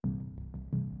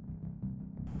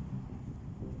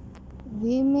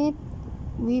We meet,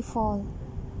 we fall,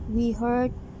 we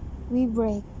hurt, we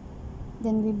break,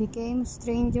 then we became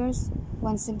strangers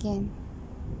once again.